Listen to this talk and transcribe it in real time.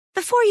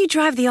Before you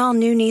drive the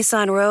all-new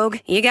Nissan Rogue,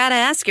 you gotta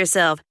ask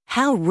yourself,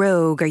 how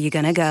rogue are you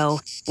gonna go?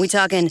 We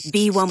talking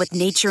be one with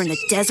nature in the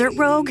desert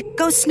rogue?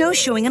 Go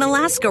snowshoeing in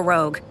Alaska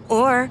rogue?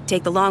 Or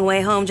take the long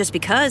way home just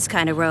because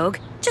kind of rogue?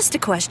 Just a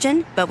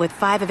question, but with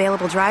 5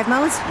 available drive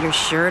modes, you're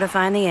sure to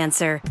find the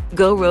answer.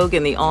 Go rogue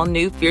in the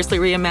all-new, fiercely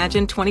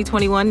reimagined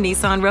 2021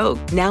 Nissan Rogue,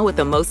 now with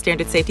the most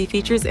standard safety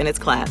features in its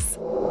class.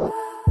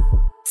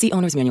 See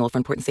Owner's Manual for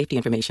important safety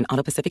information.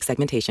 Auto Pacific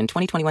segmentation.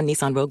 2021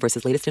 Nissan Rogue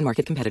versus latest in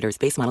market competitors.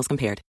 Base models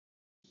compared.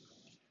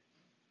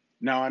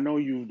 Now, I know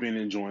you've been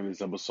enjoying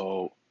this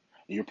episode,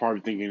 and you're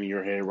probably thinking in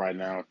your head right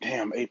now,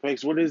 damn,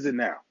 Apex, what is it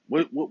now?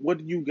 What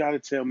do you got to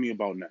tell me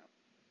about now?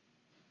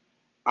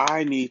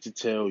 I need to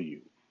tell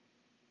you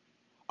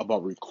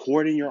about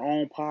recording your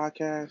own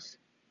podcast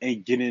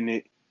and getting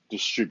it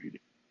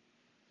distributed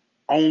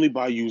only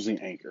by using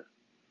Anchor.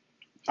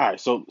 All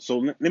right, so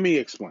let me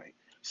explain.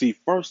 See,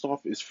 first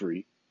off, it's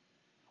free.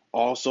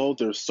 Also,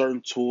 there's certain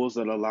tools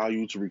that allow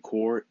you to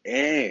record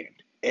and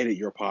edit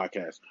your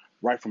podcast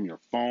right from your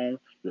phone,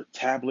 your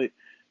tablet,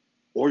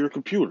 or your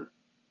computer.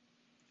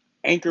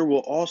 Anchor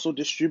will also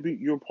distribute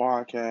your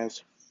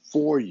podcast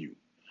for you,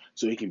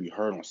 so it can be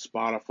heard on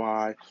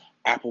Spotify,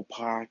 Apple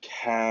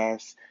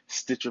Podcasts,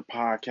 Stitcher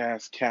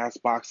Podcasts,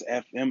 Castbox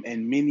FM,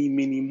 and many,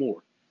 many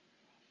more.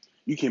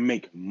 You can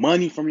make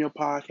money from your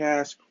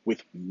podcast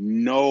with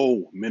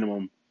no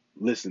minimum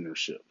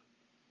listenership.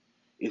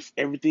 It's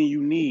everything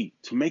you need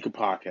to make a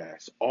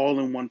podcast all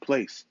in one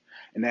place,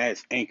 and that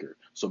is Anchor.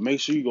 So make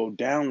sure you go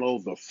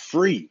download the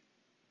free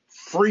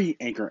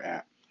Anchor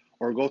app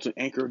or go to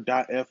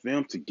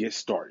anchor.fm to get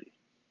started.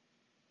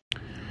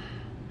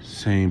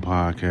 Same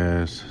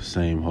podcast,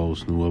 same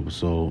host, new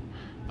episode.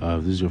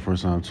 If this is your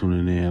first time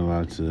tuning in, I'd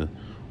like to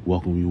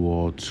welcome you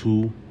all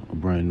to a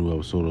brand new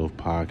episode of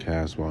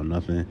Podcast About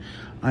Nothing.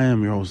 I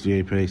am your host, The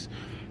Apex.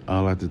 I'd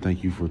like to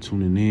thank you for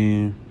tuning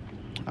in.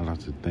 I'd like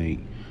to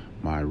thank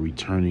my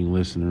returning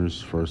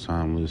listeners,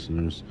 first-time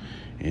listeners.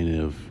 And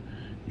if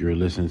you're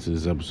listening to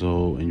this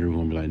episode and you're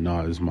going to be like,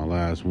 nah, this is my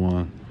last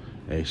one,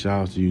 hey,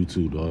 shout out to you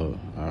too, dog.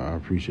 I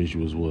appreciate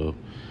you as well.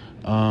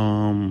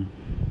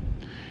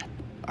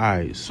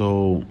 Alright,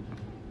 so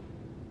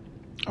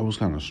I was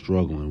kind of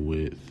struggling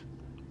with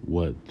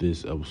what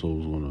this episode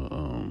was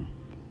gonna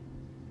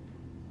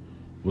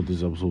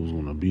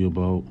be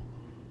about,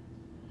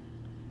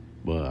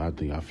 but I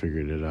think I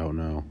figured it out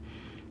now.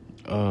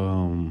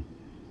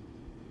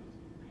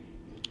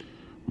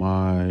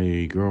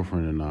 My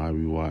girlfriend and I,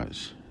 we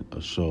watched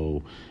a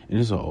show, and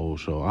it's an old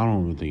show. I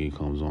don't even think it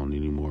comes on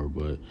anymore,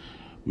 but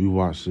we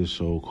watched this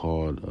show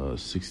called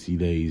 60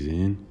 Days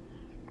In.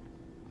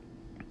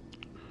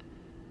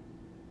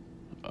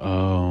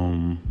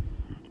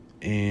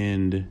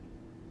 And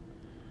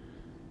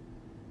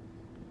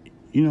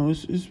you know,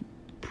 it's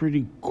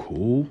pretty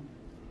cool.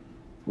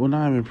 Well,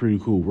 not even pretty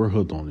cool. We're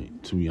hooked on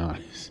it, to be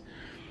honest.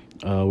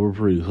 We're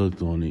pretty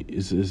hooked on it.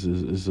 It's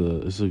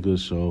a good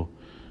show.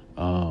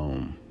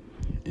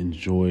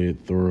 Enjoy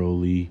it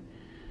thoroughly.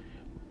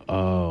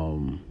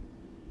 So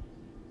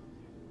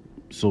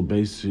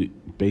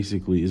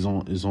basically, it's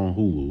on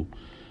Hulu.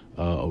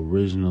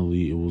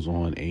 Originally, it was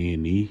on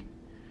A&E.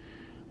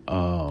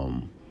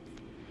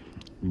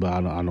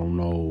 But I don't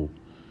know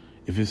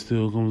if it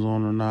still comes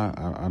on or not.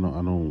 I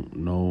don't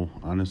know,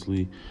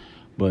 honestly.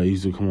 But it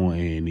used to come on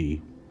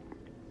A&E.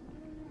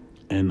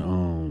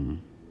 And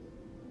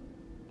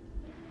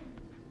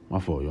my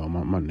fault, y'all.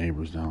 My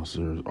neighbors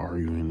downstairs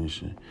arguing and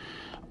shit.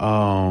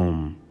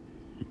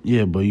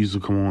 Yeah, but it used to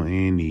come on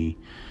A&E,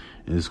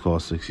 and it's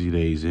called 60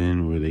 Days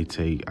In, where they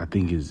take, I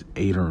think it's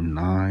 8 or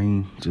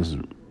 9 just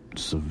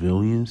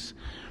civilians,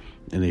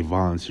 and they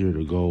volunteer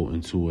to go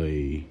into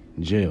a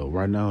jail.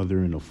 Right now,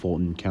 they're in the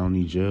Fulton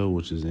County Jail,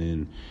 which is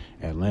in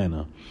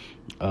Atlanta.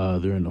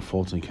 They're in the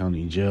Fulton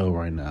County Jail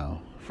right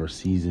now for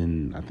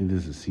season, I think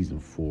this is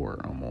season 4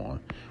 I'm on,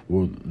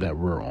 that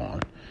we're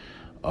on.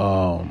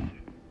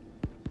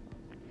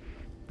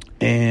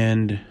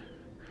 And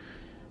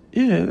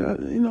yeah,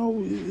 you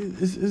know,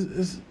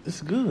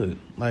 it's good.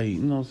 Like,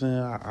 you know what I'm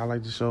saying? I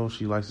like the show.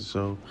 She likes the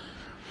show.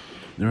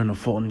 They're in the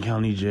Fulton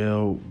County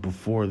Jail.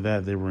 Before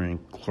that, they were in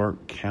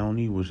Clark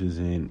County, which is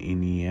in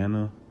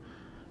Indiana,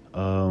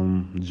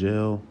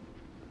 jail.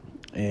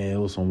 And it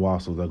was some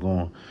wild stuff that go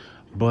on.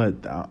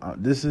 But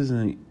this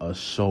isn't a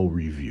show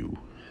review.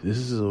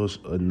 This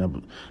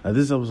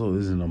episode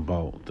isn't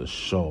about the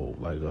show,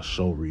 like a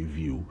show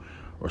review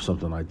or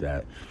something like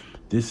that.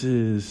 This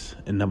is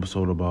an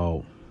episode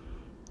about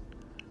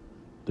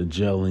the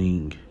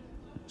jailing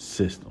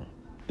system,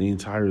 the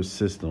entire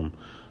system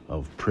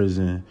of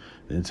prison,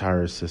 the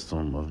entire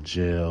system of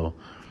jail,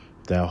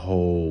 that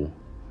whole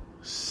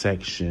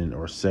section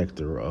or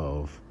sector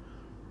of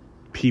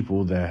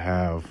people that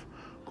have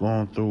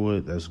gone through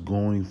it, that's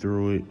going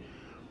through it,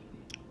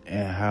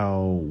 and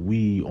how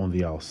we on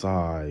the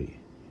outside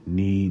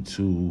need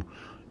to,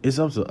 it's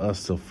up to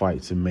us to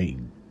fight to make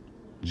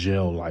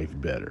jail life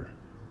better.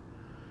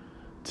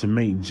 To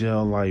make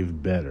jail life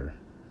better.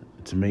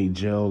 To make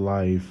jail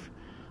life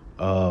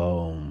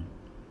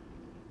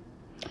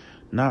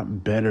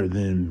not better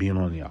than being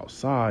on the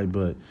outside,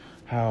 but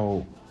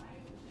how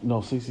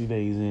 60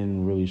 days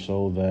in really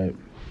showed that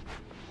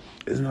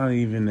it's not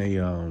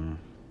even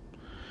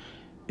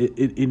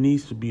it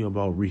needs to be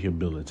about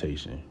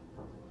rehabilitation.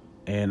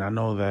 And I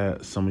know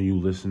that some of you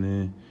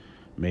listening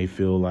may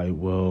feel like,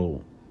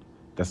 well,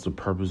 that's the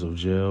purpose of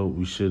jail.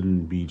 We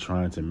shouldn't be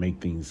trying to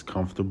make things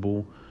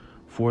comfortable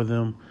for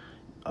them.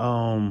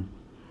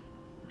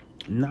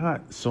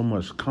 Not so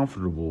much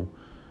comfortable,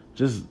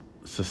 just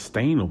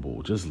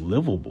sustainable, just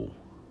livable.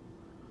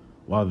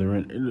 While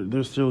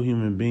they're still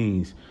human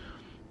beings.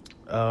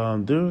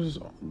 There's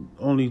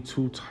only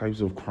two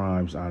types of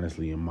crimes,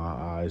 honestly, in my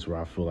eyes, where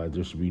I feel like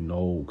there should be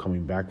no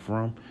coming back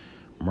from: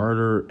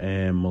 murder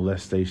and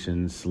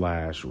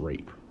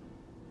molestation/rape.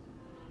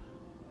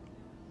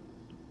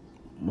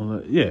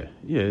 Yeah.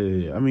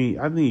 I mean,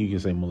 I think you can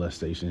say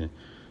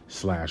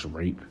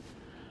molestation/rape.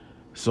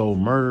 So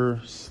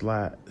murder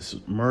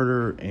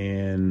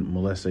and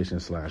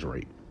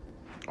molestation/rape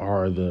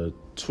are the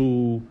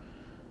two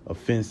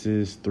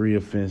offenses, three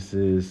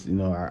offenses.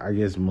 I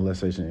guess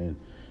molestation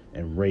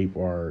and rape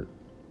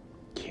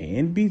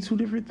can be two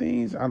different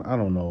things. I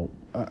don't know.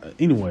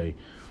 Anyway,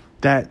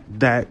 that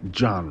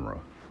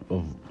genre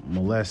of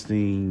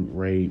molesting,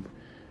 rape,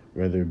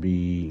 whether it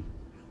be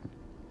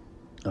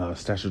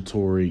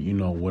statutory,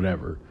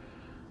 whatever,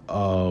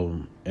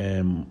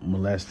 and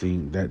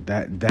molesting,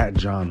 that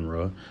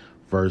genre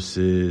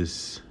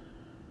versus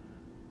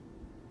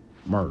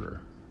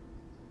murder.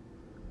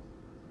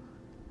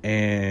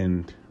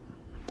 And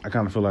I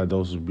kind of feel like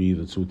those would be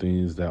the two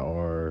things that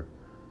are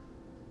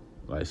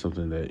like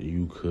something that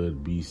you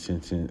could be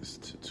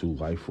sentenced to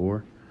life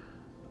for.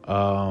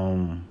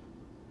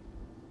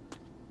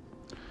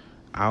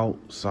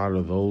 Outside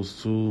of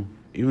those two,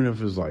 even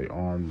if it's like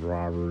armed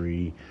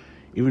robbery,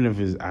 even if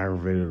it's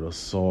aggravated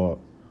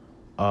assault,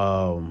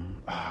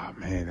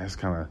 man, that's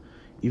kind of,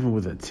 even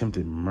with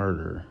attempted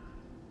murder,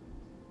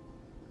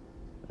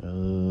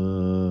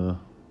 I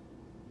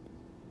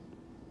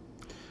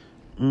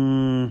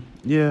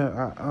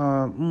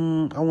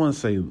want to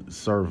say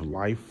serve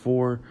life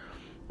for,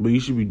 but you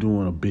should be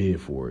doing a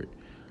bid for it.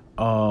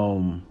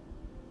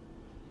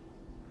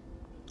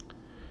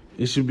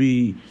 It should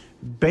be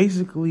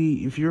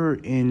basically, if you're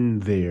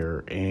in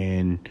there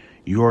and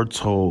you're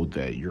told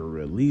that your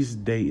release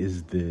date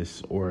is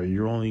this, or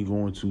you're only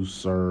going to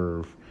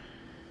serve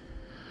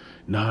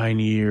 9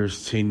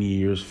 years, 10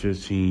 years,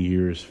 15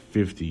 years,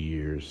 50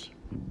 years,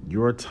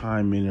 your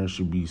time in there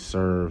should be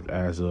served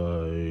as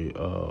a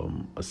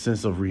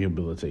sense of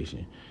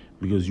rehabilitation,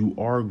 because you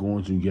are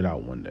going to get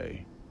out one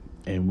day,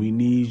 and we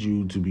need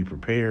you to be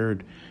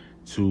prepared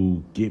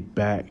to get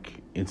back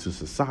into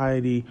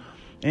society.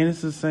 And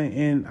it's the same.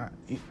 And I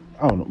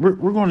don't know.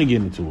 We're going to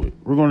get into it.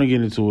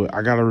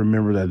 I got to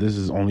remember that this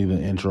is only the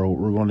intro.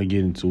 We're going to get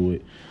into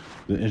it.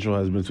 The intro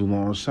has been too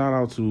long. Shout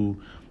out to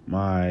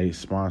my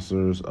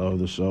sponsors of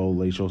the show,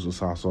 Lechosa's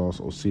Hot Sauce,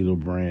 Osito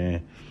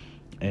brand,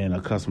 and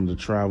Accustomed to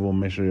Travel.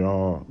 Make sure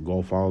y'all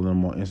go follow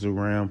them on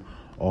Instagram,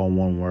 all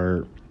one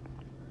word.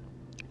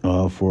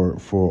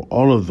 For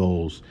all of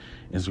those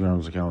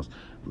Instagram accounts,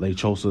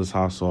 Lechosa's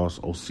Hot Sauce,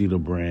 Osito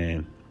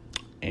brand,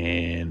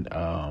 and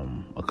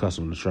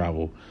Accustomed to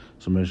Travel.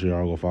 So make sure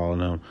y'all go follow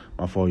them.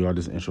 My fault, y'all.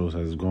 This intro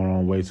has gone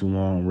on way too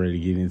long. I'm ready to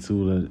get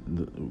into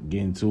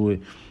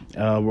it.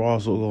 We're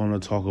also going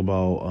to talk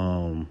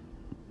about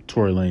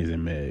Tory Lanez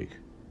and Meg,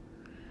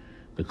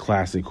 the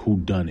classic Who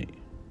Done It.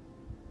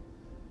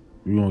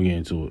 We're gonna get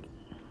into it.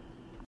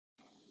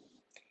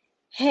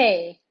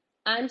 Hey,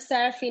 I'm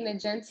Serafina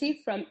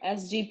Genti from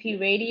SGP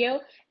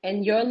Radio,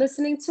 and you're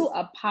listening to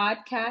a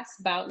podcast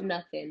about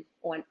nothing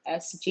on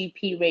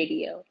SGP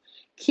Radio.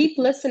 Keep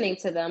listening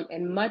to them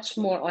and much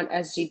more on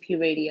SGP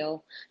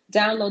Radio.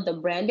 Download the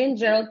Brandon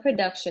Gerald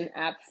Production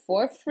app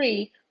for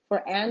free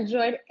for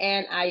Android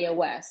and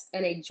iOS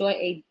and enjoy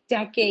a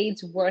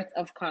decade's worth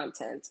of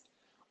content.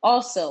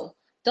 Also,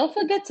 don't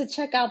forget to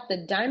check out the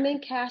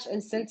Diamond Cash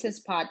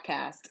Incentives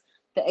podcast,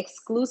 the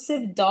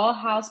exclusive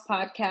Dollhouse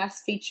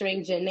podcast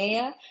featuring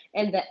Janaea,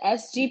 and the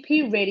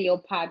SGP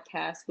Radio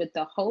podcast with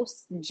the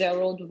host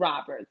Gerald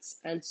Roberts,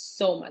 and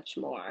so much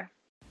more.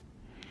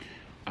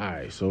 All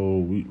right, so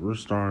we're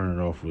starting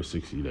it off with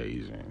 60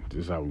 days, and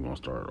this is how we're going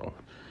to start it off.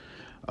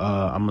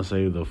 I'm going to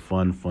save the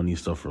funny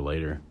stuff for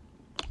later.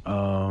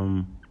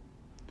 So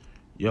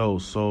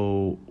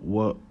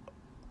what,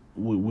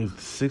 with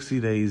 60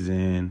 days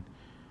in,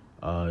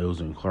 it was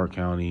in Clark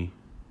County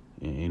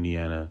in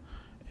Indiana,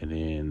 and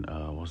then,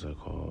 what's that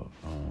called?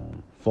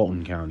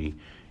 Fulton County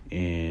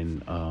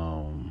in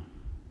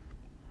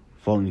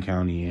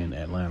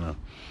Atlanta.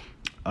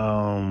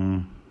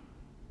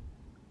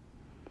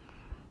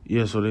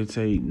 So they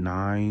take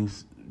 9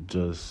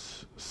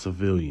 just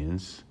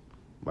civilians,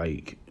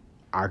 like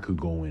I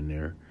could go in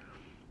there,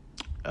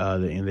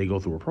 and they go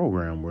through a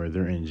program where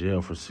they're in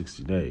jail for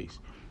 60 days.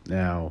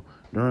 Now,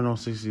 during those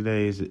 60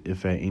 days,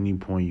 if at any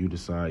point you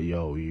decide,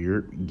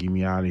 get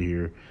me out of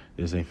here,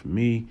 this ain't for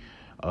me,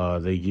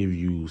 they give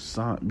you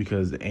some,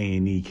 because the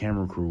A&E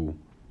camera crew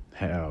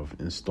have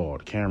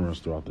installed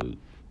cameras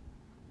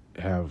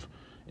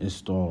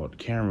installed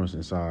cameras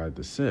inside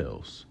the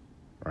cells,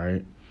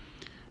 right?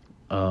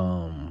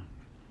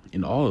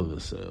 In all of the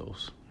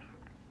cells.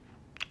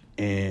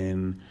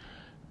 And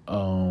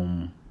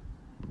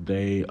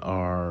they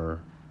are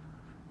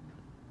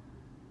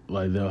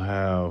like, they'll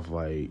have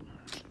like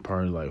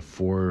probably like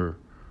 4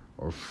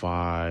 or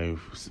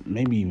 5,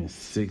 maybe even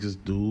 6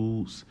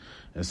 dudes,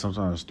 and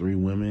sometimes 3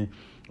 women,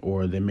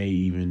 or they may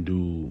even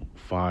do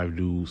 5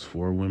 dudes,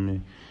 4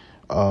 women.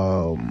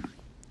 And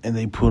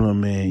they put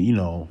them in, you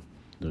know,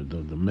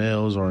 the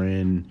males are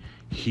in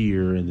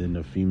here, and then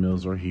the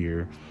females are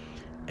here,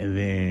 and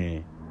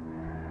then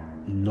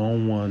no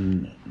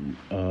one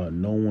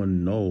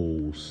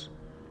knows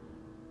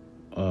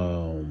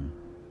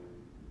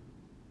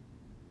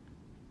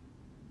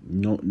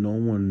no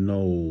one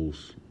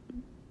knows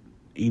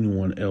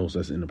anyone else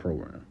that's in the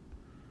program.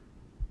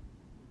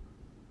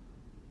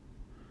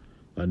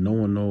 Like, no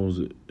one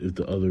knows if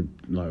the other,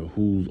 like,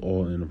 who's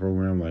all in the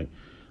program. Like,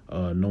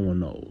 no one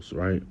knows,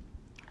 right?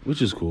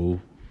 Which is cool.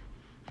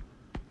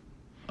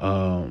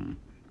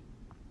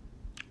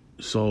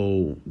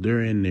 So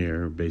they're in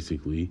there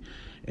basically,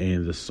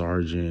 and the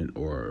sergeant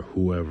or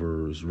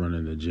whoever's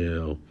running the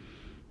jail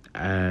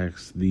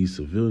asks these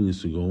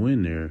civilians to go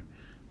in there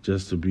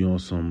just to be on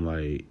some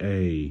like,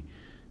 hey,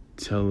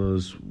 tell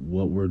us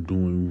what we're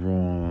doing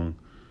wrong,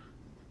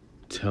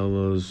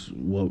 tell us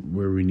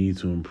where we need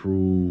to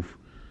improve,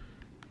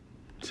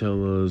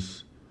 tell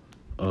us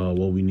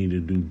what we need to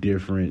do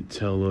different,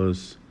 tell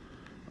us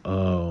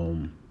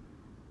and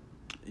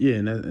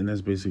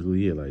that's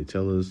basically it. Like,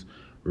 tell us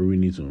where we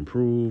need to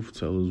improve,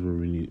 tell us what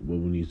we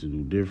need to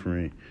do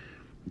different,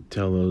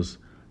 tell us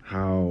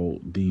how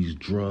these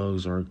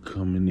drugs are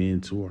coming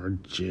into our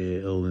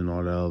jail and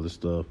all that other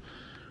stuff.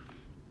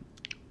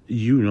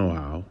 You know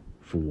how,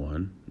 for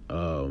one.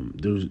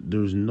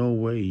 There's no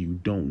way you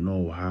don't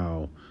know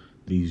how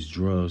these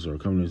drugs are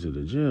coming into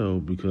the jail,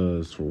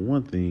 because for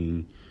one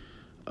thing,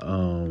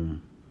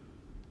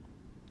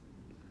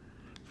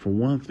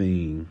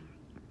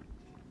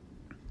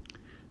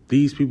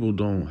 these people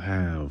don't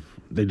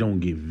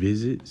get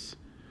visits,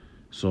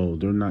 so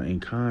they're not in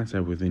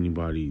contact with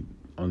anybody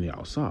on the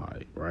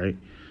outside, right?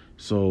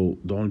 So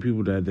the only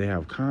people that they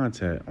have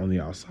contact on the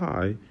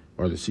outside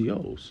are the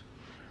COs.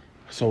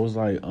 So it's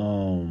like, I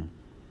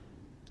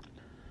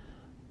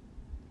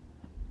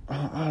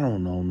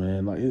don't know,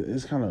 man. Like,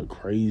 it's kind of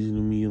crazy to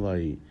me.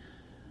 Like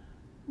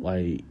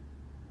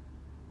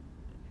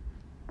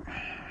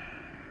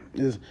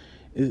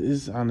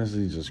it's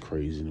honestly just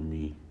crazy to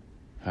me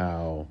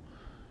how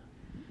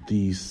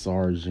these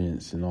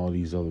sergeants and all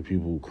these other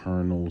people,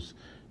 colonels,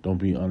 don't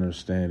be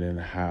understanding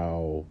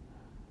how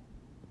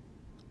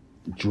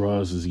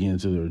drugs is getting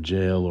to their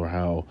jail, or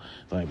how,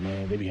 like,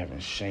 man, they be having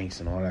shanks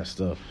and all that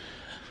stuff.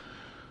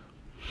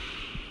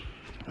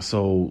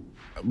 So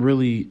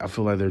really, I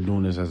feel like they're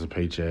doing this as a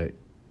paycheck.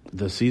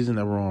 The season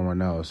that we're on right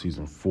now is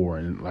season 4,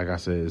 and like I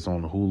said, it's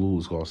on Hulu.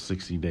 It's called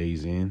 60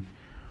 Days In,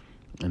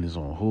 and it's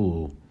on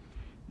Hulu.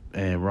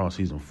 And we're on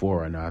season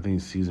 4 right now. I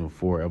think season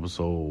 4,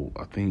 episode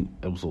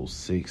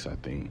 6, I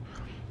think.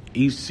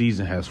 Each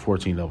season has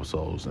 14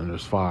 episodes, and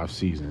there's 5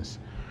 seasons.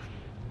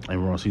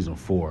 And we're on season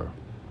 4.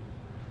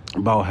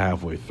 About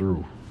halfway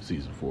through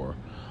season 4.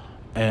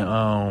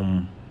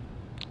 And,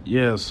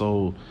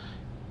 so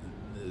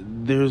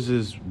there's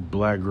this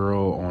black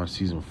girl on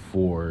season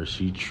 4.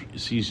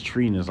 She's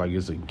treating this like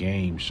it's a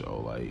game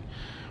show. Like,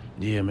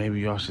 yeah,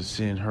 maybe y'all should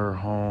send her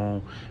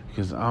home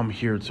because I'm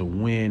here to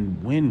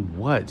win. Win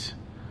what?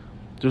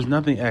 There's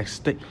nothing at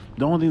stake.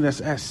 The only thing that's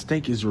at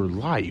stake is your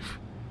life.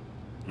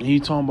 And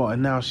you talking about,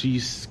 and now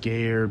she's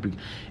scared.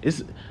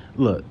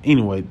 Look,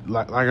 anyway,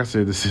 like I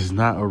said, this is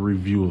not a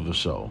review of the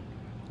show,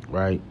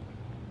 right?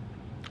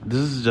 This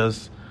is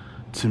just,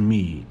 to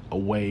me, a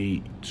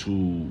way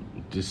to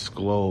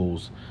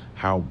disclose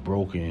how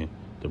broken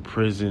the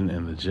prison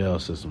and the jail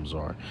systems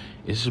are.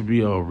 It should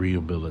be a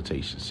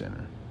rehabilitation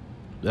center.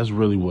 That's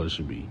really what it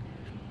should be.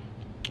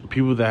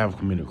 People that have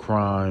committed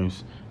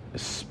crimes,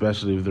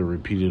 especially if they're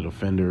repeated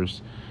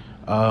offenders,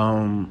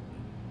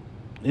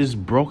 it's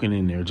broken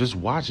in there. Just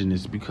watching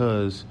this,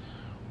 because,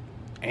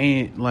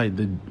 and like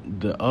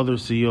the other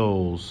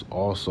COs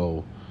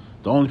also,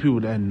 the only people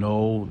that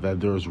know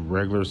that there's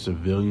regular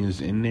civilians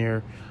in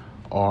there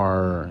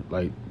are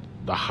like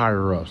the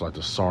higher ups, like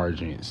the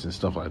sergeants and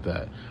stuff like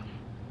that.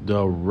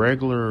 The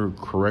regular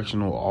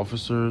correctional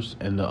officers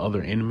and the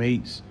other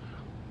inmates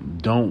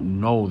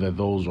don't know that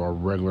those are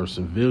regular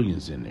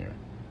civilians in there.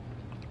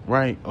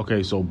 Right?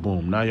 Okay, so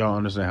boom. Now y'all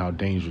understand how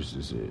dangerous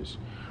this is.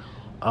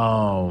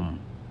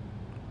 And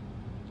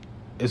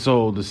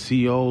so the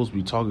COs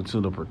be talking to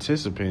the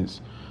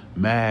participants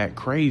mad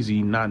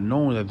crazy, not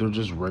knowing that they're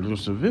just regular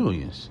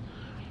civilians.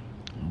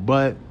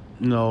 But,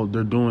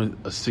 they're doing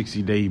a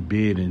 60-day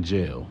bid in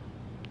jail.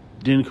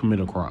 Didn't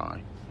commit a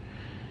crime.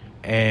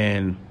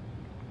 And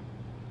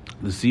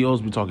the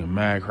COs be talking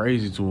mad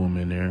crazy to them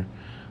in there.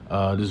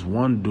 This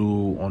one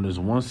dude on this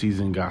one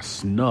season got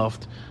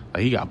snuffed.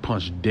 Like, he got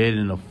punched dead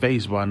in the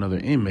face by another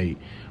inmate.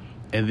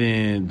 And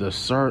then the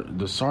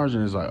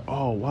sergeant is like,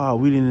 oh, wow,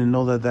 we didn't even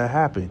know that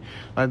happened.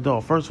 Like,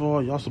 dog, first of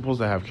all, y'all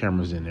supposed to have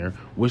cameras in there,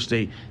 which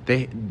the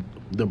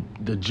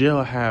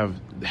jail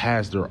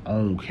has their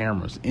own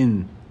cameras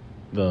in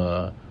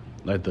the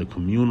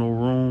communal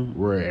room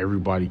where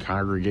everybody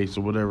congregates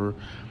or whatever.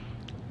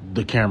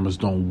 The cameras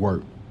don't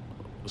work,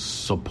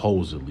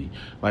 supposedly.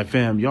 Like,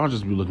 fam, y'all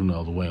just be looking the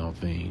other way on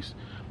things.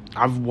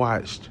 I've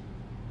watched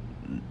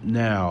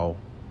now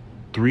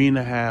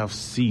 3.5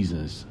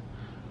 seasons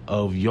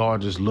of y'all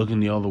just looking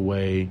the other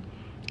way,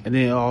 and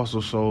then it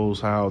also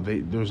shows how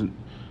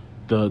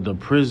the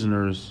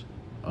prisoners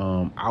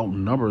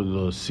outnumber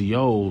the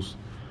COs.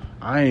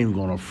 I ain't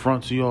gonna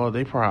front to y'all.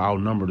 They probably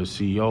outnumber the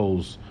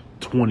COs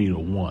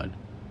 20-1,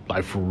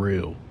 like, for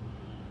real.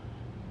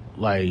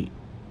 Like,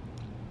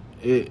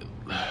 it.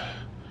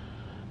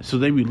 So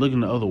they be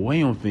looking the other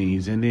way on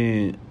things, and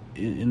then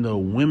in the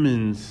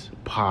women's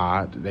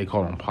pod, they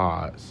call them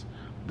pods.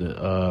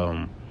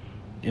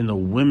 In the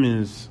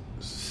women's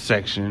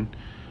section,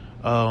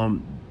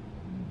 in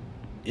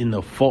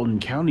the Fulton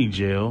County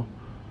Jail,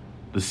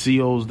 the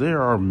COs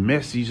there are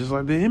messy just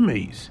like the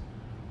inmates.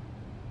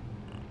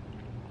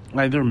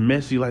 Like, they're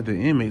messy like the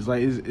inmates.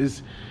 Like,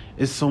 it's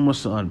so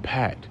much to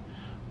unpack.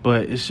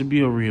 But it should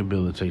be a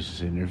rehabilitation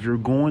center. If you're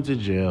going to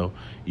jail,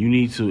 you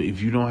need to,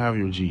 if you don't have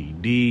your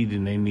GED,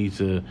 then they need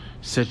to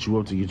set you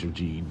up to get your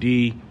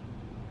GED,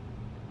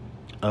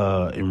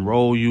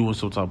 enroll you in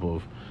some type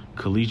of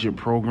collegiate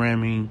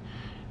programming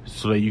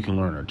so that you can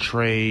learn a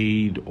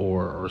trade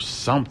or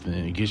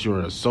something, get your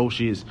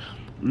associates.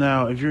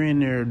 Now, if you're in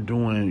there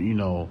doing,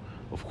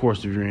 of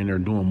course, if you're in there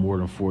doing more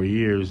than 4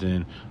 years,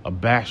 then a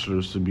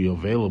bachelor's should be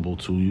available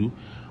to you.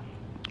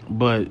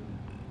 But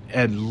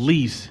at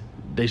least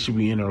they should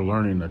be in there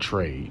learning a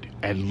trade.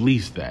 At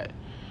least that.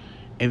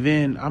 And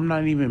then I'm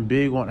not even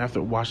big on,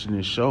 after watching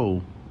this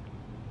show,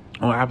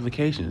 on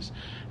applications.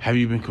 Have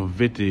you been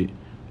convicted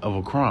of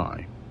a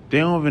crime? They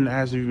don't even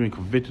ask if you've been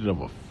convicted of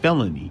a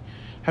felony.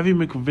 Have you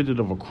been convicted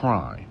of a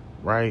crime?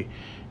 Right?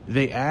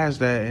 They ask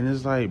that, and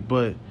it's like,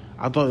 but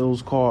I thought it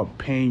was called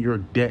paying your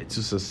debt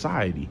to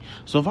society.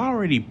 So if I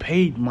already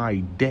paid my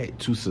debt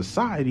to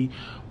society,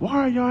 why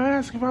are y'all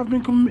asking if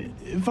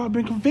I've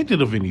been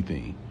convicted of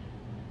anything?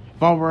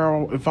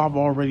 If I've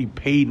already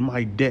paid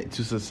my debt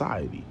to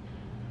society,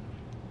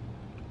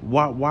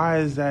 why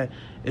is that?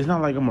 It's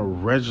not like I'm a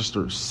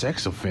registered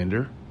sex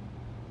offender.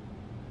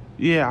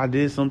 Yeah, I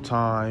did some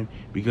time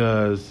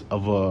because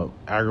of a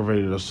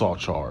aggravated assault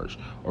charge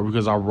or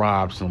because I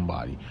robbed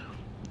somebody.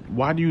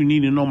 Why do you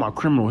need to know my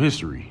criminal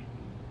history?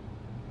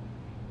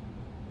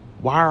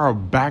 Why are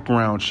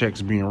background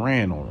checks being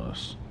ran on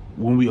us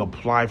when we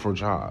apply for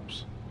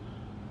jobs?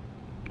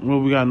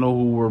 Well, we gotta know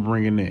who we're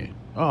bringing in.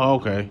 Oh,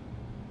 okay.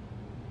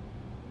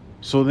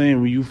 So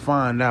then when you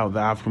find out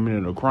that I've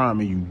committed a crime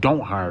and you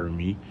don't hire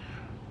me,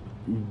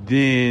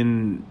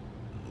 then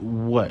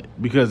what?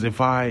 Because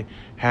if I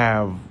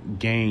have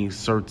gained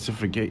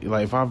certificate,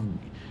 like if I've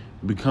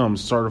become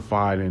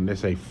certified in,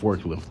 let's say,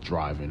 forklift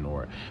driving,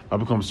 or if I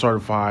become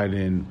certified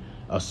in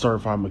a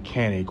certified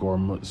mechanic or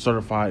a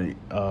certified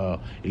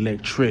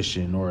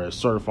electrician or a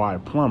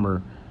certified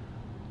plumber,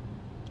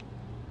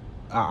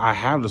 I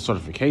have the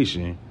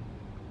certification,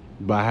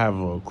 but I have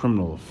a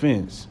criminal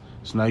offense.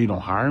 So now you don't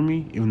hire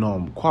me, even though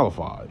I'm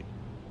qualified.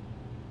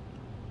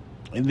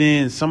 And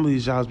then some of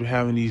these jobs be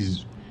having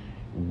these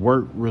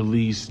work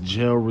release,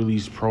 jail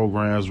release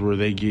programs where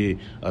they get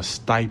a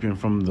stipend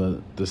from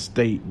the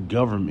state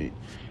government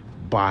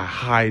by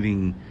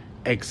hiding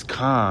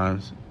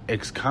ex-convicts.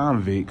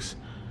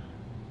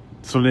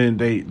 So then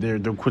they're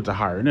quick to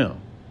hire them.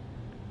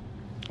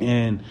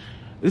 And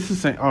this is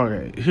saying,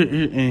 okay,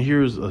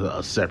 here's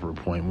a separate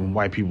point when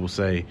white people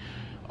say,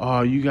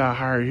 oh, you got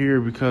hired here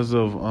because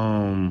of,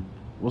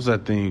 what's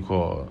that thing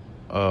called?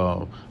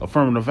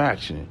 Affirmative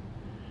action.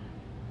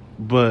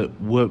 But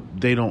what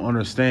they don't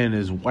understand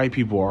is white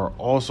people are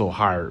also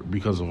hired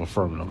because of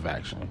affirmative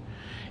action.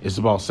 It's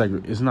about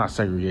it's not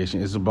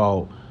segregation. It's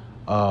about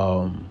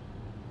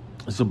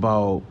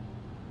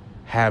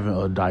having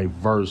a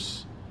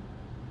diverse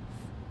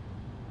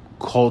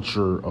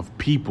culture of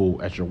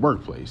people at your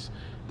workplace.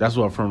 That's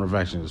what affirmative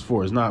action is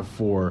for. It's not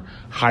for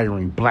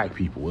hiring black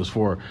people. It's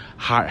for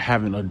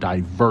having a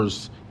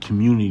diverse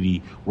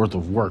community worth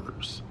of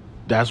workers.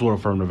 That's what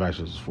affirmative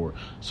action is for.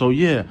 So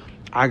yeah,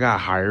 I got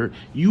hired.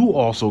 You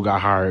also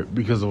got hired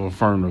because of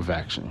affirmative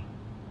action.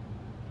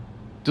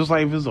 Just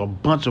like if there's a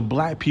bunch of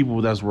black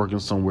people that's working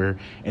somewhere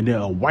and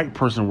then a white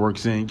person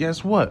works in,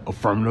 guess what?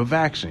 Affirmative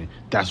action.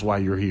 That's why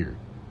you're here.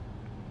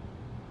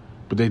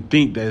 But they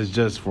think that it's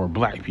just for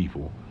black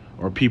people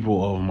or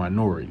people of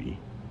minority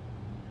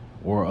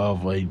or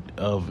of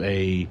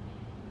a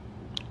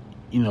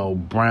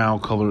brown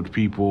colored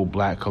people,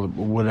 black colored,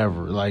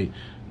 whatever. Like,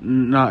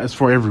 nah, it's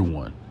for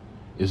everyone.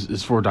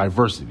 It's for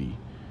diversity.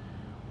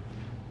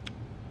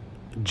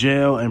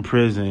 Jail and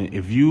prison,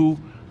 if you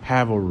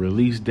have a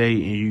release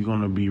date and you're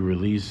going to be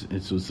released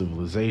into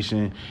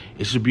civilization,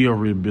 it should be a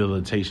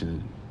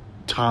rehabilitation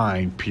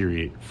time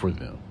period for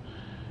them.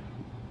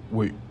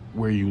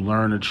 where you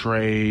learn a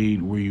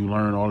trade, where you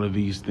learn all of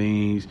these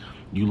things.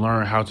 You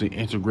learn how to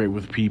integrate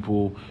with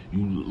people.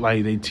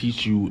 They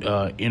teach you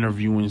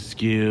interviewing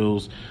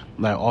skills,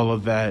 like all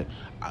of that.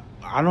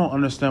 I don't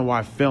understand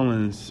why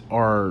felons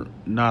are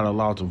not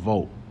allowed to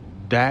vote.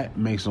 That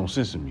makes no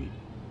sense to me.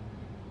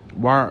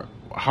 Why?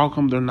 How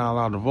come they're not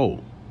allowed to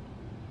vote?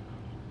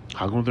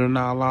 How come they're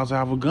not allowed to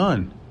have a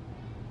gun?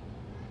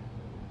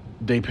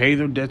 They pay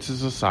their debt to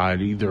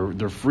society.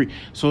 They're free.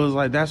 So it's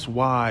like, that's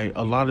why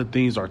a lot of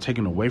things are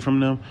taken away from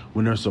them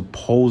when they're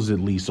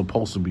supposedly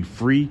supposed to be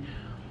free.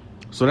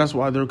 So that's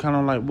why they're kind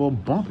of like, well,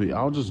 bump it.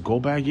 I'll just go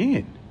back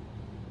in.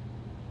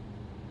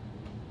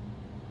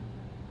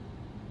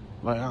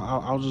 Like,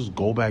 I'll just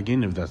go back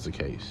in if that's the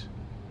case.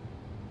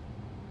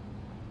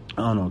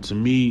 I don't know. To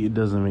me, it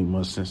doesn't make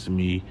much sense to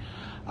me.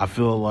 I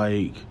feel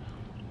like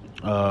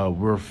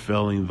we're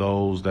failing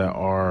those that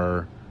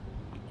are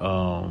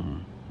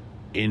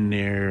in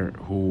there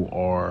who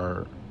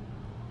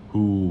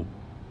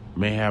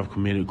may have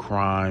committed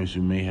crimes,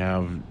 who may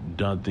have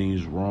done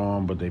things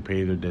wrong, but they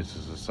pay their debts to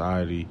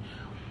society.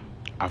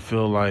 I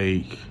feel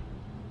like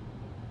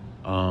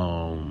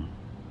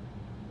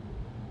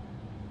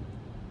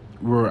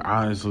we're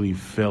honestly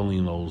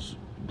failing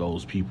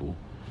those people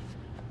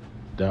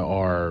that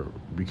are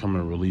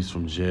becoming released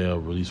from jail,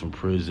 released from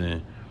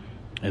prison,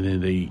 and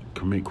then they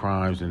commit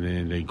crimes and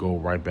then they go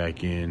right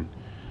back in.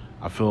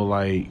 I feel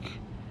like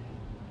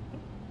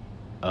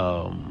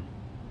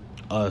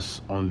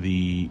us on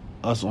the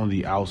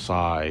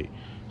outside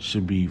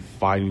should be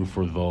fighting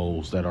for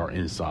those that are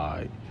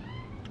inside,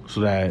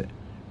 so that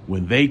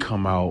when they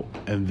come out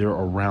and they're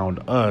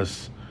around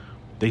us,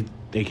 they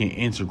can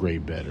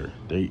integrate better.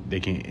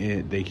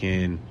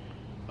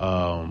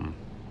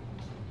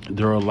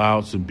 They're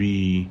allowed to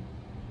be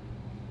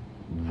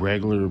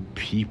regular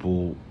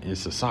people in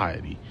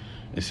society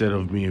instead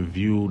of being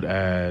viewed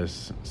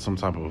as some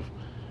type of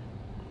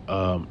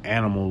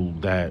animal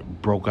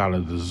that broke out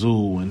of the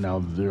zoo and now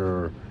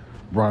they're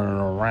running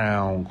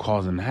around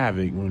causing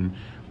havoc, when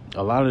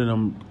a lot of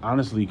them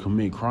honestly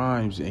commit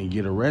crimes and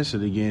get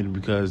arrested again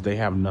because they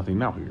have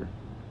nothing out here.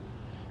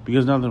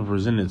 Because nothing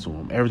presented to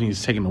them. Everything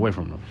is taken away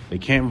from them. They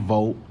can't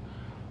vote.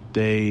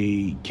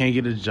 They can't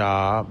get a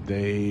job.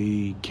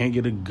 They can't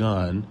get a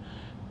gun.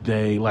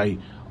 They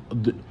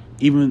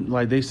even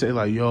they say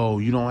yo,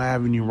 you don't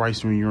have any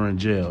rights when you're in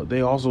jail.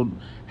 They also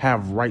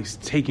have rights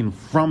taken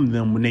from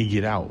them when they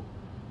get out.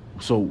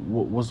 So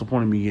what's the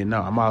point of me getting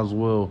out? I might as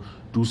well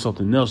do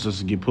something else just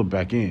to get put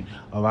back in.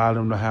 A lot of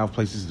them don't have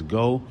places to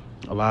go.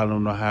 A lot of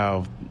them don't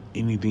have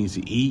anything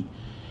to eat.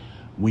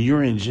 When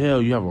you're in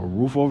jail, you have a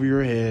roof over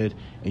your head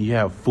and you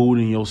have food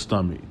in your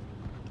stomach,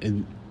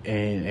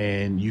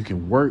 and you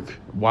can work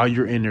while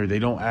you're in there. They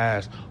don't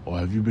ask, "Oh,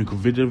 have you been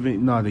convicted of it?"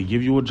 No, they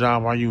give you a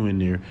job while you're in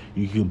there.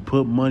 You can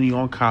put money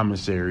on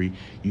commissary.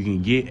 You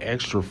can get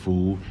extra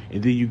food,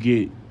 and then you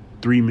get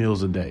 3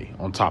 meals a day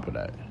on top of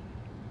that.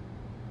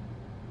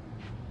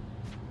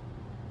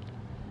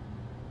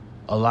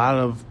 A lot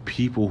of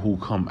people who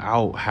come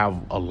out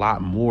have a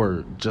lot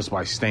more just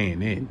by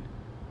staying in.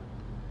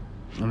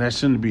 And that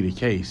shouldn't be the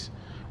case.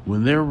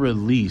 When they're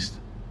released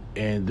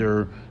and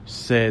they're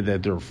said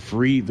that they're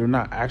free, they're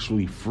not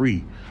actually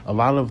free. A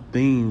lot of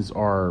things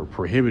are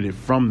prohibited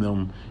from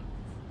them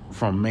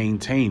from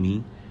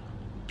maintaining.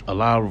 A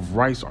lot of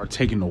rights are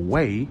taken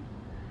away.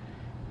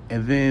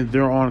 And then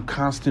they're on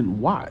constant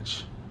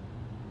watch.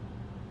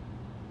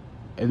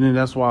 And then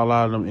that's why a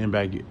lot of them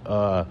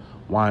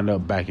wind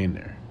up back in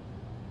there.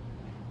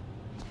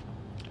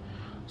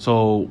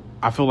 So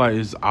I feel like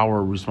it's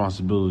our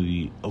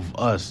responsibility of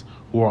us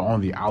who are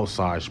on the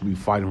outside should be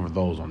fighting for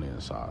those on the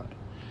inside.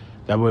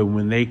 That way,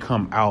 when they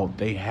come out,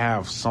 they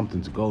have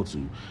something to go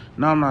to.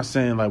 Now, I'm not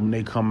saying when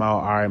they come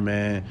out, all right,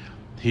 man,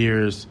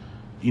 here's,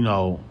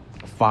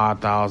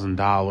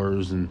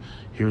 $5,000 and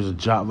here's a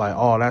job.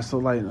 That's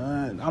so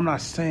I'm not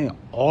saying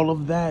all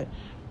of that,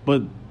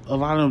 but a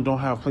lot of them don't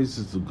have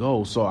places to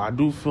go. So I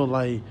do feel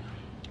like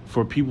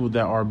for people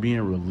that are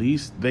being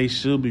released, they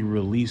should be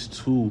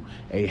released to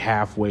a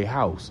halfway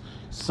house,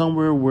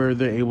 somewhere where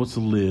they're able to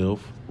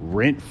live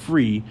rent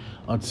free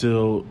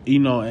until,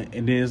 and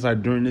then it's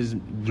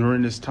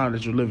during this time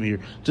that you're living here,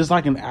 just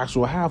like an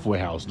actual halfway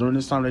house. During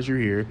this time that you're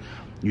here,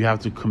 you have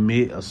to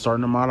commit a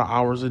certain amount of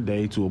hours a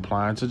day to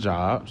applying to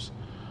jobs.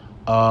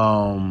 You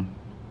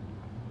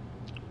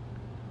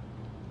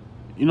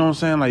know what I'm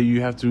saying?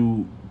 You have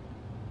to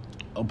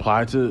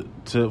apply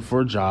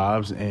for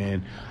jobs,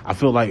 and I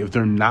feel like if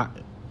they're not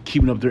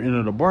keeping up their end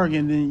of the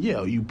bargain, then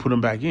you put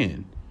them back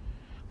in.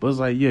 But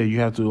it's you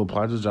have to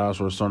apply to jobs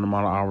for a certain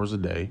amount of hours a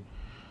day.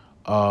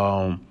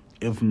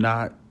 If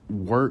not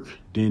work,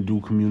 then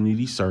do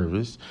community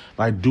service.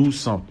 Do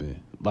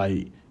something.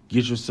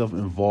 Get yourself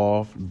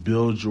involved,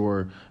 build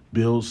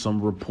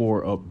some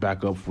rapport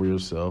back up for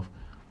yourself,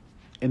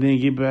 and then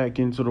get back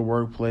into the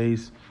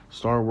workplace,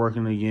 start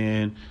working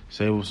again,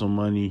 save up some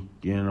money,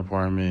 get an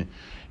apartment.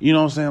 You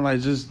know what I'm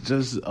saying?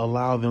 Just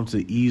allow them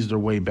to ease their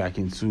way back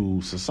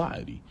into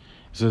society.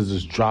 Instead of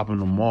just dropping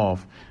them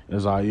off.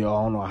 It's I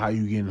don't know how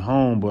you getting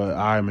home, but all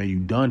right, man, you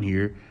done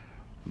here.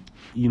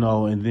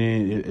 And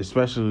then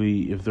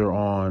especially if they're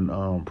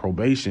on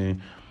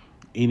probation,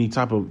 any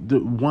type of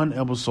one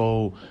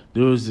episode,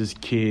 there was this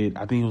kid,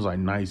 I think he was like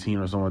 19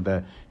 or something like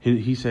that.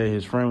 He said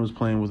his friend was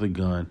playing with a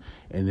gun,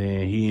 and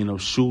then he ended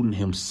up shooting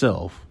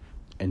himself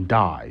and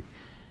died.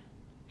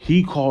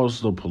 He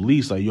calls the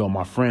police like, yo,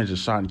 my friend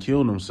just shot and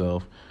killed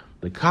himself.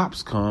 The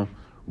cops come,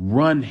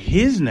 run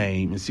his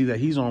name, and see that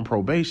he's on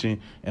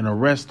probation and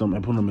arrest him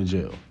and put him in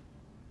jail.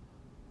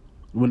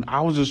 When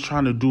I was just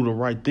trying to do the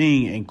right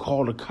thing and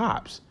call the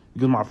cops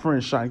because my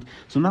friend shot.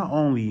 So not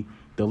only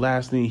the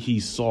last thing he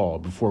saw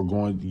before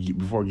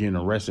getting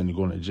arrested and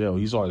going to jail,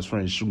 he saw his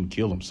friend shoot and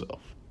kill himself.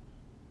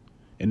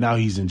 And now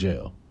he's in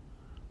jail.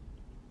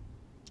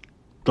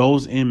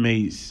 Those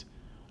inmates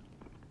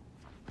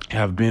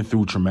have been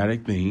through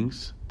traumatic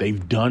things.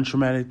 They've done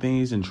traumatic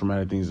things and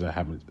traumatic things that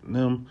happened to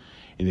them.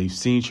 And they've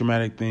seen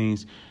traumatic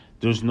things.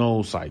 There's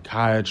no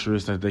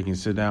psychiatrist that they can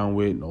sit down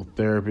with, no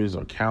therapist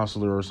or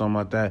counselor or something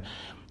like that.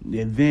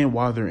 And then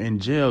while they're in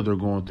jail, they're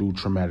going through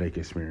traumatic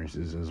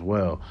experiences as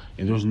well.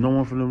 And there's no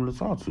one for them to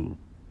talk to.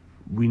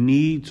 We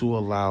need to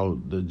allow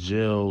the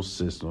jail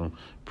system,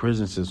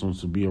 prison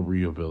systems to be a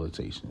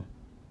rehabilitation.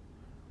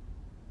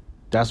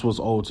 That's what's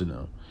owed to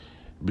them.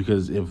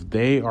 Because if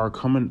they are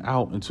coming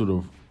out into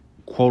the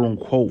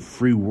quote-unquote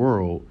free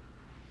world,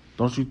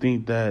 don't you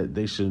think that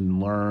they should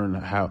learn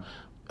how...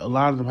 A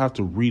lot of them have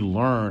to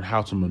relearn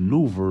how to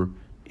maneuver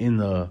in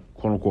the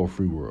quote-unquote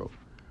free world.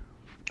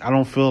 I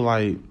don't feel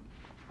like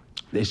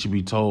they should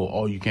be told,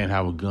 oh, you can't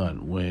have a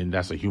gun when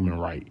that's a human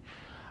right.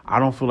 I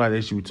don't feel like they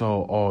should be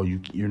told, oh,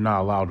 you're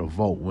not allowed to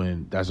vote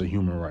when that's a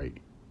human right.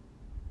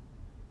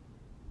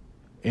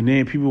 And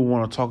then people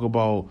want to talk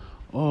about,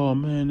 oh,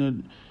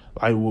 man,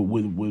 like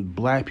with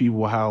black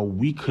people, how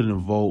we couldn't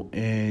vote.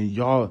 And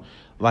y'all,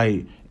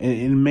 like, and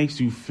it makes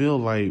you feel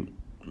like,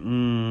 when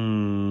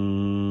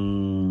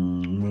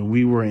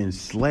we were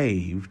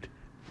enslaved,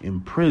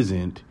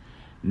 imprisoned,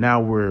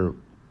 now we're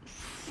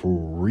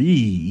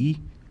free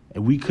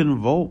and we couldn't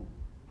vote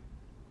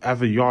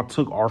after y'all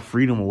took our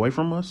freedom away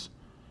from us,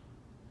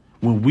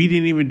 when we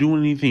didn't even do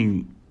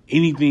anything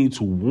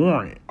to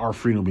warrant our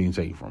freedom being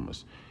taken from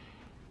us.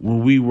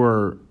 When we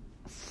were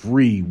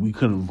free, we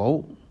couldn't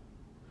vote.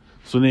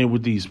 So then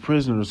with these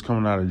prisoners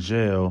coming out of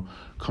jail,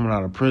 coming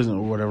out of prison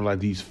or whatever, like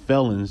these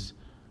felons,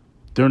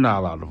 they're not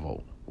allowed to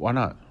vote. Why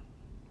not?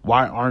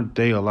 Why aren't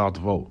they allowed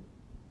to vote?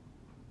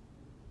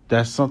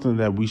 That's something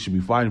that we should be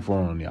fighting for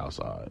on the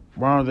outside.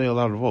 Why aren't they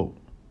allowed to vote?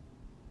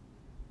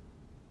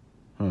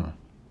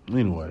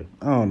 Anyway,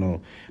 I don't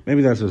know.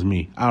 Maybe that's just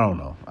me. I don't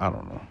know.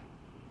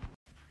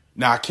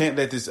 Now, I can't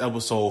let this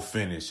episode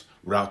finish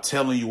without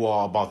telling you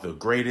all about the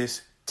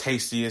greatest,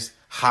 tastiest,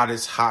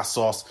 hottest hot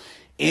sauce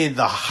in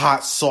the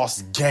hot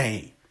sauce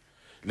game.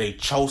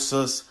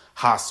 Lechosa's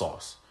hot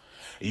sauce.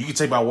 And you can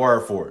take my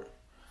word for it.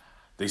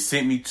 They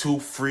sent me 2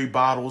 free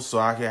bottles so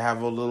I can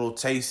have a little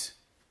taste.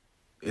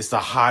 It's the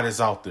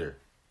hottest out there.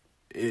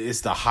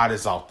 It's the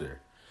hottest out there.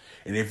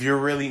 And if you're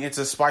really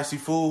into spicy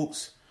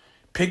foods,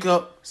 pick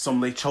up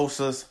some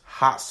Lechosa's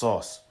hot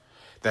sauce.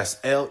 That's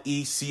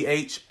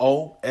LECHOSAS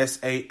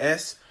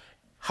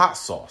hot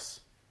sauce.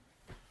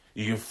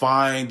 You can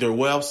find their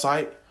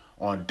website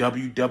on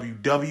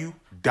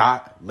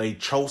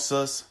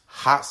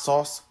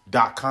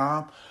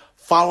www.lechosashotsauce.com.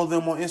 Follow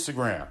them on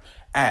Instagram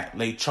at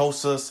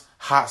Lechosas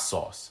Hot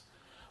Sauce.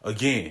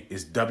 Again,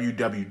 it's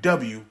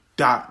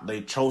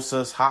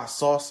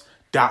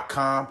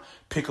www.lechosashotsauce.com.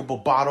 Pick up a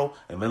bottle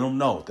and let them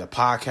know that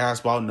Podcast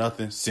About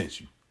Nothing sent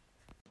you.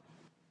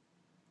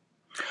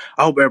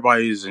 I hope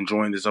everybody is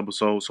enjoying this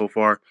episode so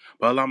far,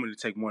 but allow me to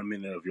take 1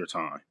 minute of your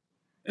time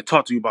and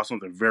talk to you about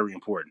something very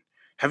important.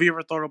 Have you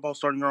ever thought about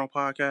starting your own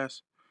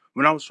podcast?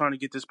 When I was trying to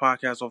get this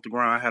podcast off the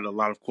ground, I had a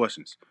lot of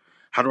questions.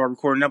 How do I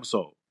record an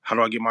episode? How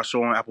do I get my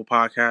show on Apple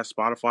Podcasts,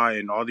 Spotify,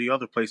 and all the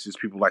other places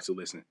people like to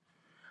listen?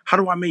 How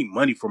do I make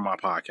money from my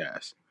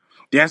podcast?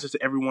 The answer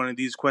to every one of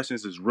these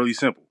questions is really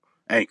simple.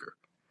 Anchor.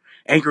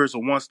 Anchor is a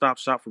one-stop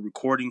shop for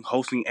recording,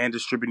 hosting, and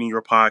distributing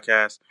your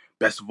podcast.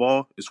 Best of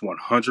all, it's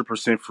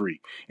 100% free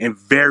and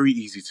very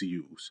easy to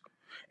use.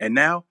 And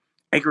now,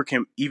 Anchor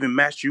can even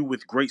match you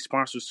with great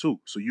sponsors too,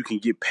 so you can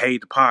get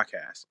paid to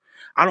podcast.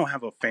 I don't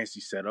have a fancy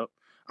setup.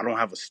 I don't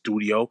have a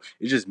studio.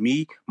 It's just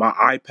me, my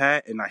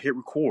iPad, and I hit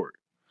record.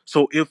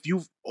 So if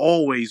you've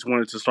always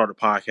wanted to start a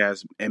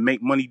podcast and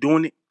make money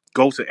doing it,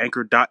 go to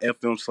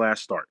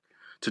anchor.fm/start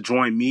to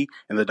join me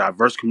and the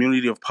diverse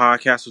community of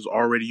podcasters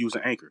already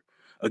using Anchor.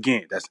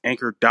 Again, that's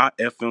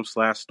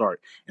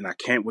anchor.fm/start, and I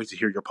can't wait to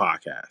hear your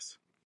podcast.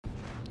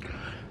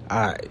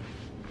 All right,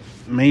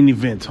 main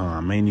event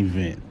time, main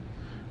event.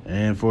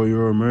 And for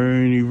your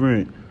main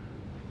event,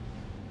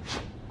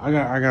 I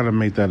gotta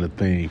make that a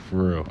thing,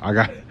 for real. I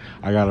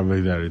gotta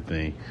make that a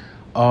thing.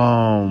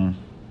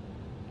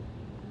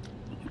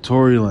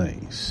 Tory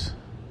Lanez,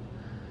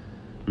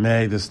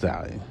 Meg Thee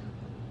Stallion,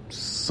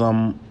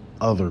 some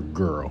other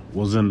girl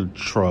was in the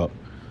truck,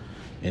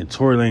 and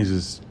Tory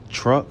Lanez's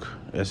truck,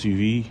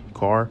 SUV,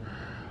 car,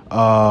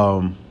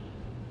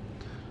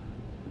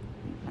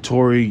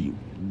 Tory,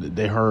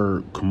 they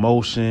heard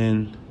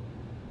commotion,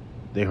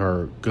 They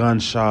heard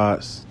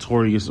gunshots.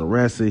 Tory gets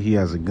arrested. He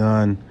has a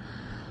gun.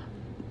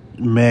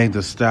 Meg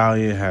Thee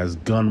Stallion has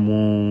gun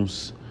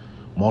wounds,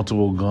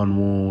 multiple gun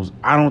wounds.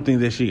 I don't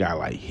think that she got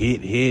like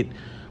hit.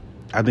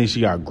 I think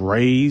she got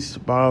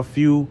grazed by a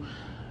few.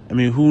 I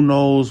mean, who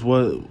knows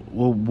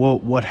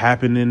what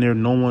happened in there?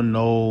 No one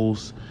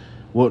knows.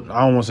 What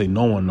I don't want to say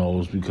no one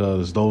knows,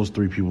 because those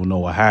three people know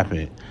what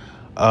happened.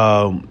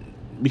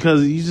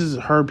 Because you just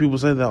heard people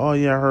say that, oh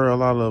yeah, I heard a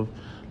lot of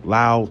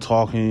loud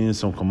talking,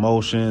 some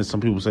commotion.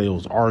 Some people say it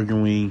was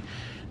arguing.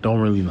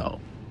 Don't really know.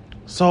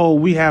 So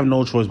we have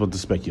no choice but to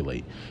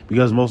speculate,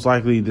 because most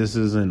likely this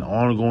is an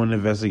ongoing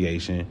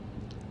investigation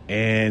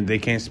and they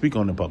can't speak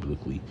on it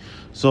publicly.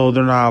 So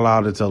they're not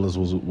allowed to tell us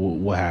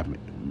what happened.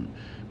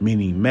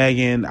 Meaning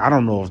Megan, I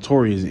don't know if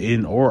Tory is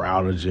in or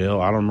out of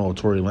jail. I don't know if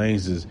Tory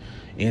Lanez is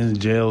in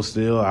jail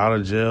still, out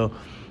of jail.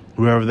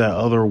 Whoever that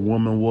other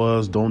woman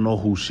was, don't know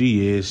who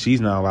she is.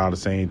 She's not allowed to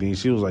say anything.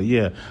 She was like,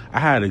 yeah, I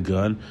had a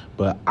gun,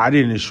 but I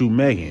didn't shoot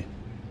Megan.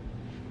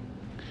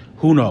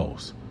 Who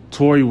knows?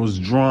 Tory was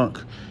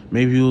drunk.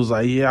 Maybe he was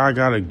like, yeah, I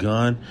got a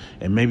gun.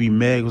 And maybe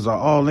Meg was like,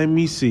 oh, let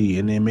me see.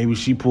 And then maybe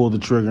she pulled the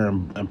trigger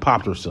and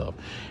popped herself.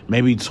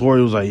 Maybe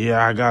Tory was like,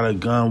 yeah, I got a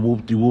gun.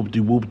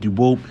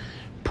 Whoop-de-whoop-de-whoop-de-whoop.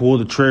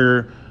 Pulled the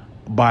trigger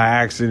by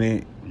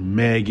accident.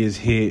 Meg gets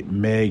hit.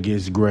 Meg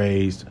gets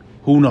grazed.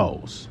 Who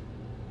knows?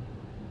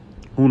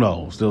 Who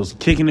knows? They was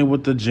kicking it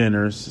with the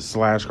Jenners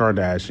 /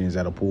 Kardashians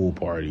at a pool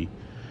party.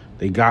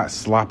 They got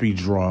sloppy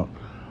drunk.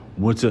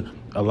 Went to...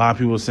 A lot of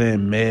people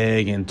saying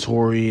Meg and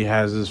Tory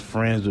has his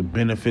friends with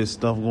benefit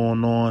stuff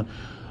going on.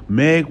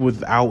 Meg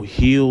without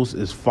heels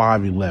is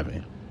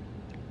 5'11".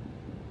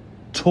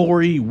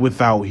 Tory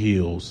without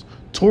heels,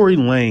 Tory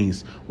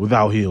Lanez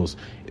without heels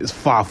is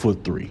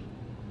 5'3".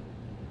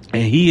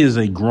 And he is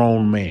a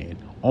grown man,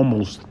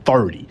 almost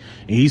 30.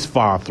 And he's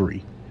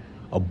 5'3",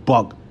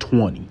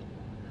 $120.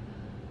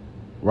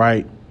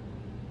 Right?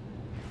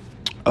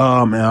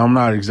 And I'm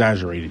not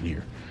exaggerating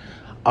here.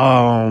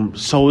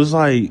 So it's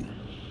like,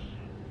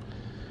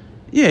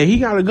 yeah, he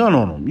got a gun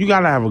on him. You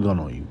got to have a gun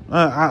on you.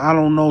 I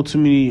don't know too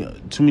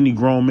many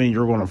grown men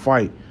you're going to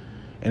fight,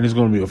 and it's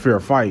going to be a fair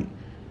fight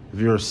if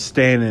you're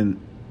standing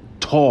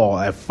tall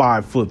at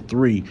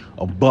 5'3",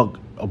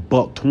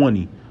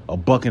 $120, a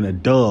buck and a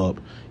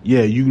dub.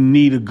 Yeah, you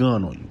need a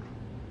gun on you.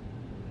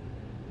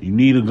 You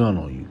need a gun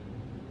on you.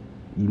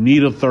 You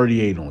need a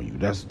 38 on you.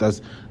 That's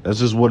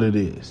just what it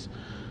is.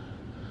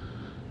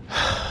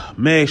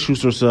 Meg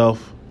shoots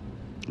herself.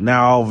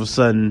 Now all of a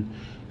sudden,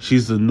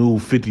 she's the new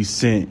 50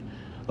 Cent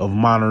of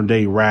modern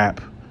day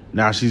rap.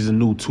 Now she's a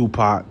new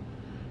Tupac.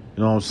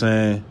 You know what I'm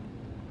saying?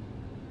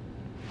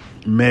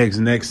 Meg's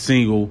next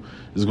single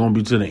is going to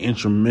be to the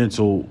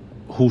instrumental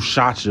Who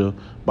Shot Ya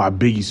by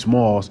Biggie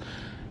Smalls.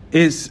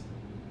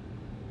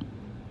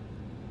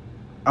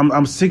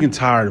 I'm sick and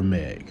tired of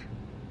Meg,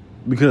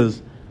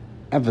 because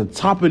at the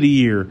top of the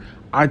year,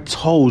 I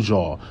told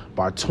y'all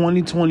by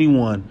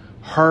 2021,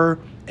 her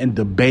and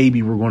the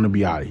baby were going to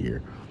be out of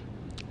here.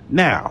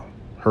 Now,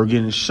 her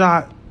getting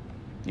shot,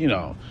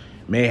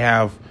 may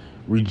have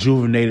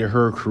rejuvenated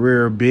her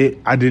career a bit.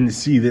 I didn't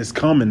see this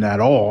coming at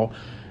all.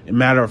 As a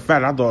matter of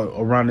fact, I thought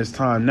around this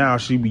time now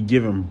she'd be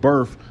giving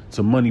birth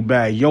to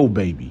Moneybagg Yo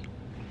baby.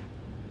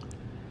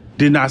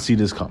 Did not see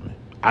this coming.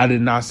 I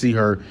did not see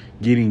her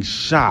getting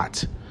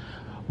shot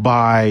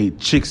by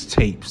Chicks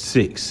Tape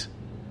 6.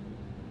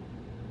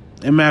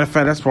 As a matter of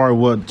fact, that's probably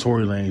what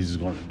Tory Lanez is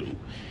going to do.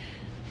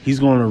 He's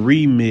going to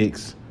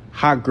remix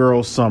Hot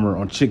Girl Summer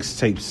on Chicks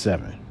Tape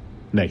 7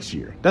 next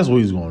year. That's what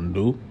he's going to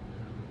do.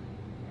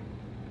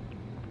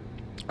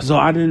 So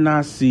I did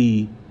not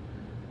see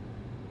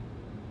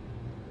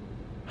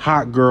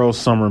Hot Girl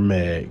Summer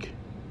Meg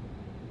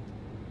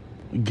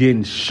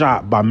getting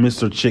shot by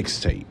Mr. Chicks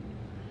Tape.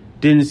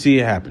 Didn't see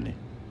it happening.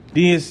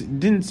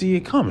 Didn't see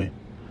it coming.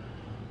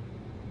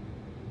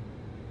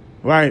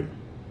 Right?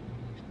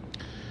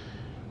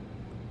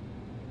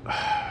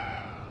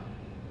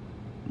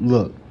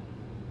 Look.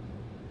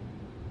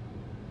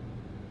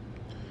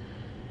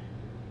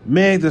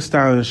 Meg Thee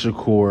Stallion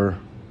Shakur,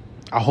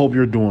 I hope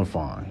you're doing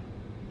fine.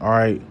 All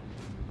right?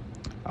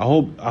 I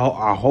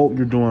hope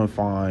you're doing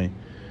fine.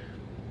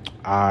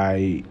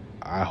 I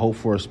hope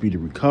for a speedy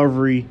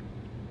recovery.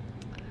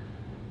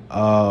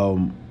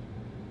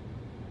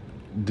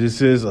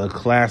 This is a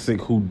classic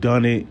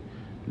whodunit.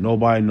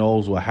 Nobody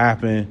knows what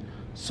happened.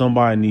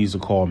 Somebody needs to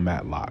call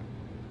Matlock.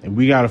 And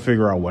we got to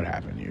figure out what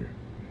happened here.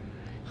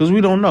 Because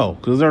we don't know.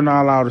 Because they're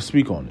not allowed to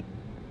speak on it.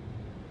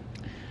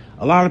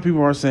 A lot of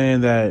people are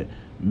saying that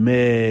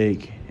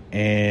Meg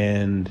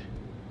and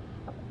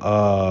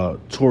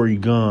Tory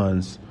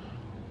Guns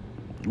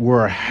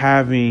were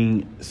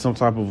having some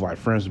type of like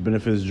friends with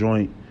benefits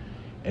joint.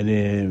 And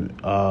then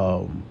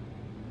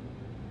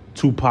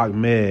Tupac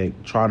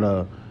Meg tried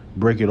to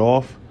break it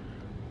off.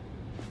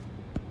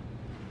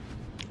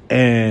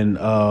 And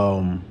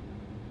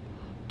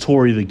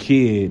Tory the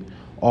Kid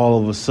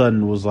all of a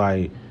sudden was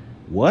like,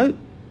 what?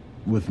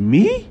 With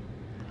me?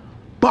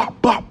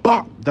 Bop, bop,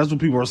 bop. That's what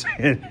people are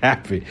saying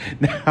happened.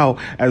 Now,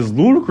 as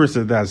ludicrous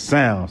as that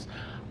sounds,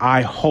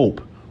 I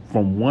hope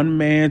from one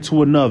man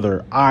to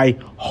another, I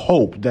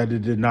hope that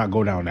it did not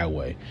go down that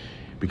way.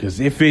 Because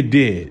if it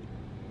did,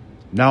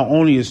 not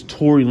only is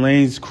Tory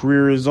Lanez's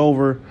career is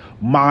over,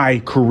 my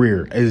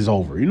career is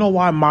over. You know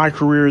why my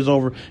career is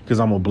over? Because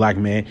I'm a black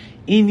man.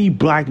 Any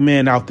black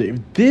man out there, if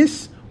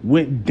this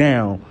went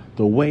down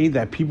the way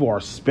that people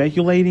are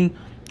speculating,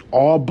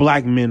 all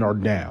black men are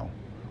down.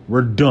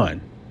 We're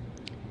done.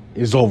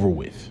 It's over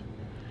with.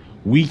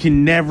 We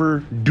can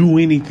never do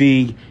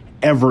anything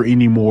ever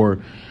anymore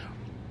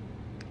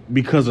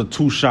because of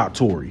two-shot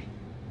Tory.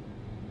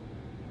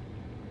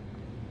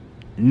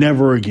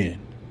 Never again.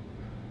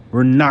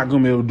 We're not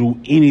going to be able to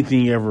do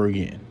anything ever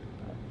again.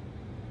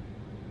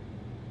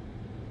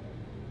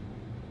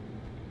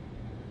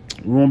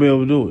 We won't be able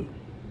to do it.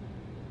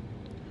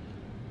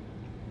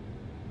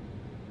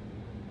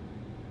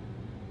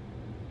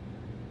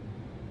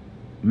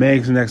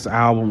 Meg's next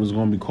album is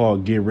going to be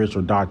called Get Rich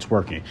or Die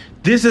Twerk'n.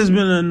 This has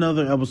been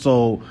another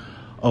episode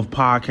of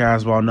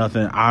Podcast About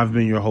Nothing. I've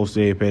been your host,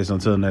 Apex.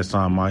 Until next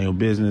time, mind your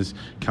business,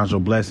 count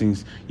your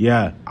blessings.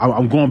 Yeah,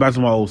 I'm going back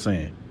to my old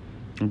saying.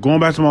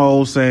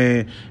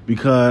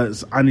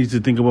 Because I need to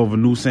think of a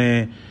new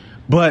saying.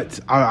 But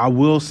I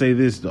will say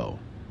this, though.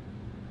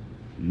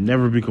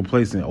 Never be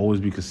complacent.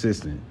 Always be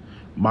consistent.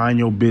 Mind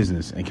your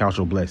business and count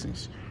your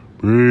blessings.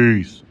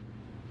 Peace.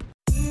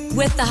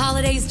 With the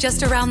holidays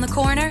just around the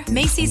corner,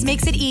 Macy's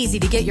makes it easy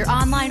to get your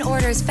online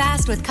orders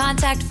fast with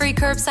contact-free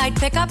curbside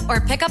pickup or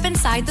pickup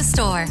inside the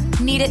store.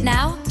 Need it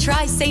now?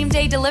 Try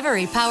same-day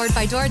delivery powered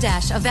by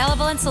DoorDash,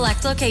 available in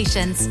select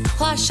locations.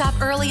 Plus, shop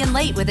early and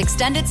late with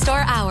extended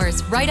store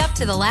hours right up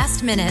to the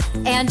last minute.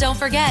 And don't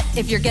forget,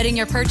 if you're getting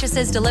your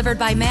purchases delivered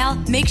by mail,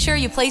 make sure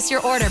you place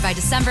your order by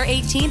December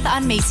 18th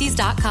on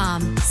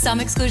Macys.com. Some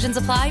exclusions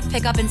apply.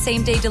 Pickup and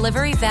same-day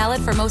delivery valid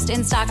for most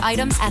in-stock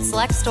items at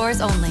select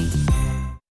stores only.